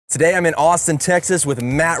Today I'm in Austin, Texas with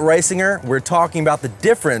Matt Risinger. We're talking about the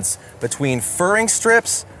difference between furring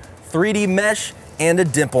strips, 3D mesh, and a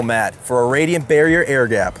dimple mat for a radiant barrier air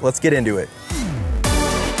gap. Let's get into it.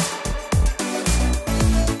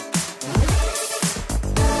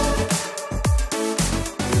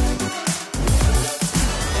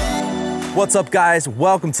 What's up guys?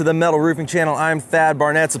 Welcome to the Metal Roofing channel. I'm Thad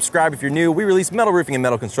Barnette. Subscribe if you're new. We release metal roofing and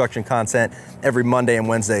metal construction content every Monday and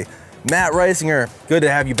Wednesday. Matt Risinger, good to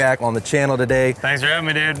have you back on the channel today. Thanks for having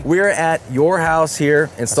me, dude. We're at your house here,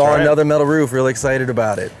 installing another metal roof. Really excited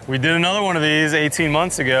about it. We did another one of these 18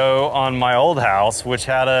 months ago on my old house, which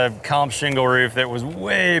had a comp shingle roof that was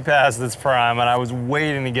way past its prime, and I was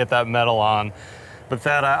waiting to get that metal on. But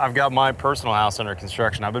Thad, I've got my personal house under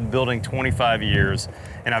construction. I've been building 25 years,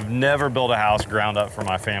 and I've never built a house ground up for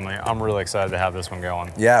my family. I'm really excited to have this one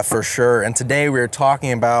going. Yeah, for sure. And today we're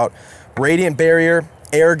talking about radiant barrier,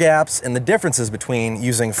 air gaps, and the differences between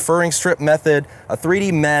using furring strip method, a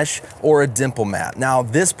 3D mesh, or a dimple mat. Now,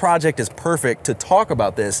 this project is perfect to talk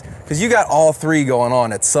about this because you got all three going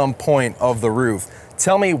on at some point of the roof.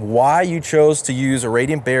 Tell me why you chose to use a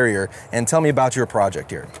radiant barrier and tell me about your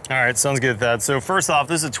project here. All right, sounds good, Thad. So first off,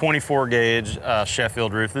 this is a 24 gauge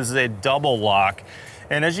Sheffield roof. This is a double lock.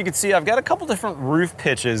 And as you can see, I've got a couple different roof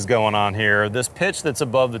pitches going on here. This pitch that's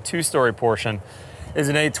above the two-story portion is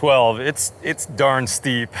an 812. It's darn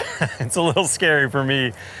steep. It's a little scary for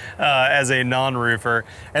me as a non-roofer.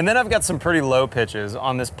 And then I've got some pretty low pitches.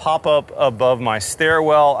 On this pop-up above my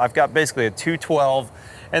stairwell, I've got basically a 212,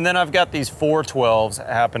 and then I've got these 412s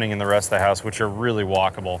happening in the rest of the house, which are really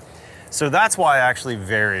walkable. So that's why I actually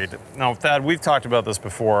varied. Now, Thad, we've talked about this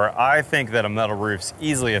before. I think that a metal roof's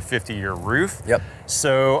easily a 50-year roof. Yep.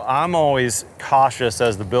 So I'm always cautious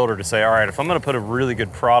as the builder to say, all right, if I'm gonna put a really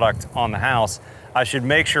good product on the house, I should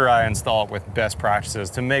make sure I install it with best practices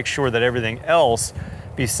to make sure that everything else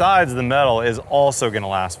besides the metal is also gonna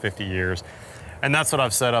last 50 years. And that's what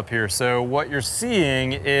I've set up here. So what you're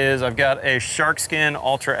seeing is I've got a Sharkskin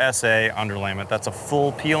Ultra SA underlayment. That's a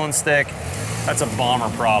full peel and stick. That's a bomber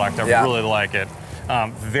product. I really like it.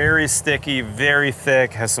 Very sticky, very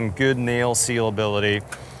thick, has some good nail sealability.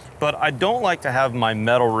 But I don't like to have my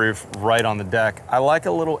metal roof right on the deck. I like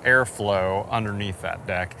a little airflow underneath that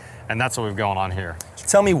deck. And that's what we've going on here.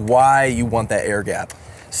 Tell me why you want that air gap.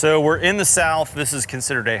 So we're in the South. This is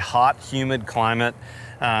considered a hot, humid climate.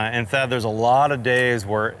 And Thad, there's a lot of days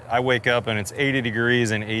where I wake up and it's 80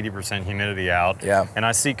 degrees and 80% humidity out. Yeah. And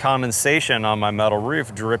I see condensation on my metal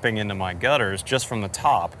roof dripping into my gutters just from the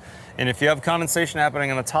top. And if you have condensation happening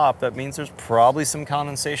on the top, that means there's probably some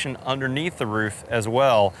condensation underneath the roof as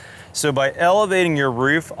well. So by elevating your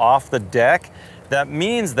roof off the deck, that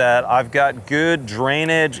means that I've got good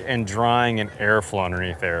drainage and drying and airflow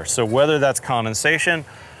underneath there. So whether that's condensation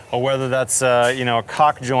or whether that's you know, a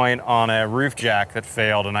caulk joint on a roof jack that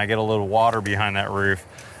failed and I get a little water behind that roof,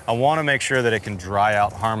 I want to make sure that it can dry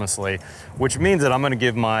out harmlessly, which means that I'm going to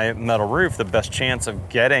give my metal roof the best chance of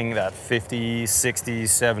getting that 50, 60,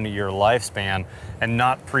 70-year lifespan and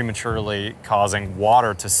not prematurely causing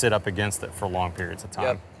water to sit up against it for long periods of time.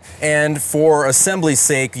 Yep. And for assembly's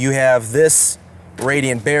sake, you have this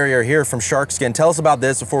radiant barrier here from Sharkskin. Tell us about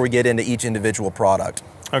this before we get into each individual product.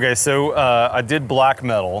 Okay, so I did black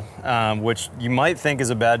metal, which you might think is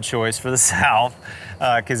a bad choice for the South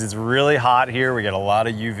because it's really hot here. We get a lot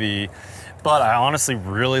of UV, but I honestly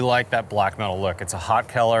really like that black metal look. It's a hot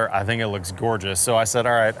color. I think it looks gorgeous. So I said,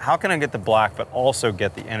 all right, how can I get the black but also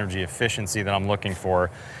get the energy efficiency that I'm looking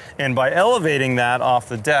for? And by elevating that off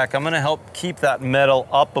the deck, I'm gonna help keep that metal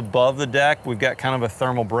up above the deck. We've got kind of a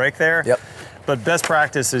thermal break there. Yep. But best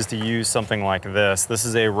practice is to use something like this. This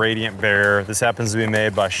is a radiant barrier. This happens to be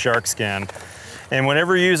made by Sharkskin. And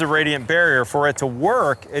whenever you use a radiant barrier, for it to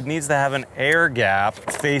work, it needs to have an air gap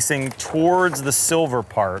facing towards the silver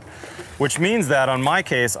part, which means that on my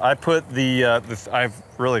case, I put I have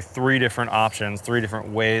really three different options, three different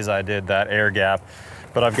ways I did that air gap.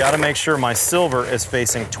 But I've got to make sure my silver is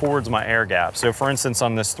facing towards my air gap. So for instance,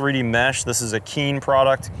 on this 3D mesh, this is a Keen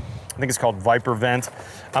product. I think it's called Viper Vent.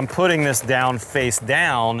 I'm putting this down face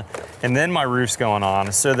down, and then my roof's going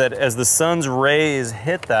on so that as the sun's rays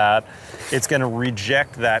hit that, it's gonna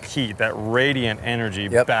reject that heat, that radiant energy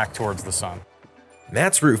back towards the sun.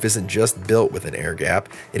 Matt's roof isn't just built with an air gap,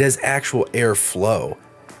 it has actual air flow.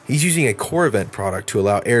 He's using a core vent product to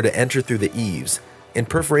allow air to enter through the eaves, and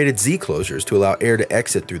perforated Z-closures to allow air to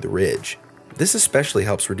exit through the ridge. This especially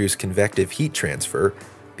helps reduce convective heat transfer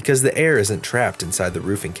because the air isn't trapped inside the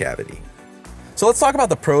roofing cavity. So let's talk about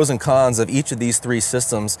the pros and cons of each of these three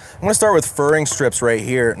systems. I'm gonna start with furring strips right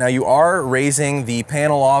here. Now you are raising the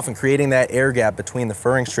panel off and creating that air gap between the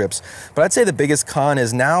furring strips, but I'd say the biggest con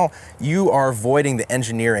is now you are voiding the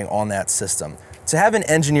engineering on that system. To have an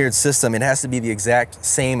engineered system, it has to be the exact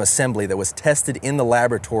same assembly that was tested in the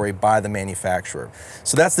laboratory by the manufacturer.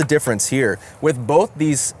 So that's the difference here. With both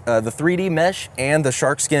these, the 3D mesh and the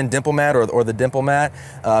Sharkskin Dimple mat or the Dimple mat,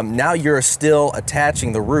 now you're still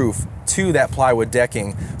attaching the roof to that plywood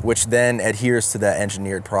decking, which then adheres to that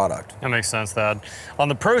engineered product. That makes sense, Thad. On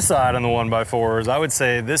the pro side on the 1x4s, I would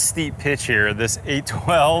say this steep pitch here, this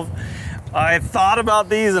 812, I thought about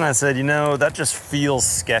these and I said, you know, that just feels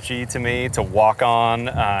sketchy to me to walk on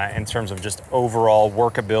in terms of just overall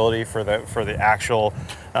workability for the actual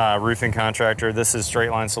roofing contractor. This is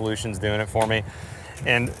Straight Line Solutions doing it for me.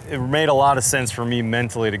 And it made a lot of sense for me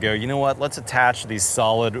mentally to go, you know what, let's attach these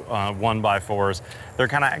solid 1x4s. They're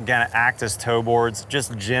kind of gonna act as toe boards.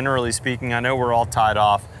 Just generally speaking, I know we're all tied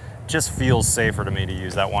off. Just feels safer to me to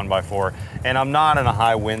use that 1x4. And I'm not in a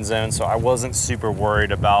high wind zone, so I wasn't super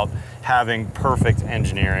worried about having perfect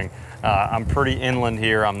engineering. I'm pretty inland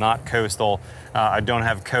here, I'm not coastal. I don't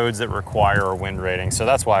have codes that require a wind rating, so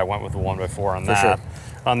that's why I went with the 1x4 on that. Sure.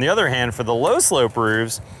 On the other hand, for the low slope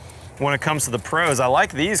roofs, when it comes to the pros, I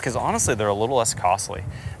like these because honestly, they're a little less costly.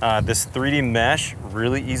 This 3D mesh,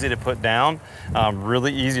 really easy to put down,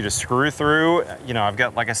 really easy to screw through. You know, I've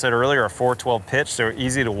got, like I said earlier, a 412 pitch, so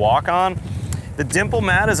easy to walk on. The Dimple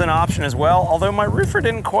mat is an option as well, although my roofer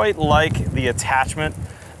didn't quite like the attachment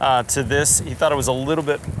to this. He thought it was a little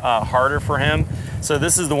bit harder for him. So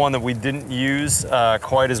this is the one that we didn't use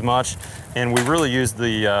quite as much, and we really used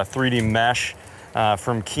the 3D mesh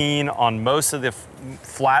from Keen on most of the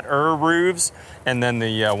flatter roofs, and then the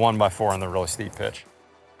 1x4 on the really steep pitch.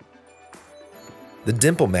 The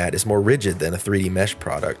Dimple mat is more rigid than a 3D mesh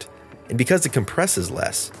product, and because it compresses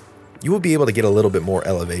less, you will be able to get a little bit more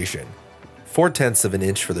elevation. 4/10 of an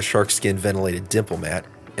inch for the Sharkskin ventilated Dimple mat,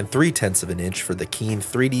 and 3/10 of an inch for the Keen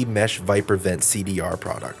 3D mesh Viper Vent CDR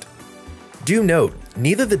product. Do note,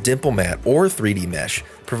 neither the Dimple mat or 3D mesh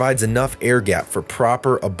provides enough air gap for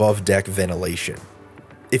proper above deck ventilation.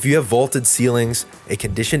 If you have vaulted ceilings, a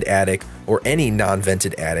conditioned attic, or any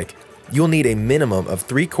non-vented attic, you'll need a minimum of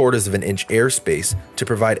 3/4 of an inch airspace to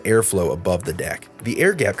provide airflow above the deck. The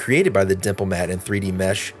air gap created by the Dimple mat and 3D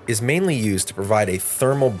mesh is mainly used to provide a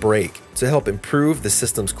thermal break to help improve the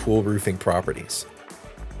system's cool roofing properties.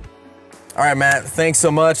 All right, Matt, thanks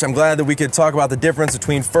so much. I'm glad that we could talk about the difference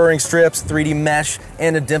between furring strips, 3D mesh,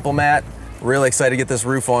 and a Dimple mat. Really excited to get this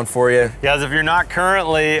roof on for you. Guys, if you're not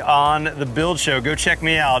currently on the build show, go check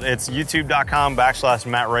me out. It's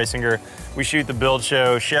youtube.com/Matt Risinger. We shoot the build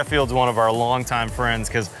show. Sheffield's one of our longtime friends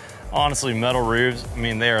because honestly, metal roofs, I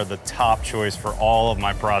mean, they are the top choice for all of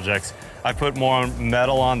my projects. I put more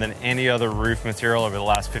metal on than any other roof material over the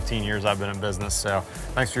last 15 years I've been in business. So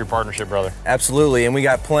thanks for your partnership, brother. Absolutely, and we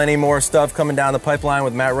got plenty more stuff coming down the pipeline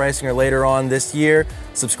with Matt Risinger later on this year.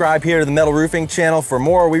 Subscribe here to the Metal Roofing channel for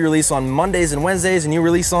more. We release on Mondays and Wednesdays, and you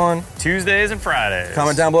release on Tuesdays and Fridays.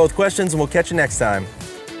 Comment down below with questions, and we'll catch you next time.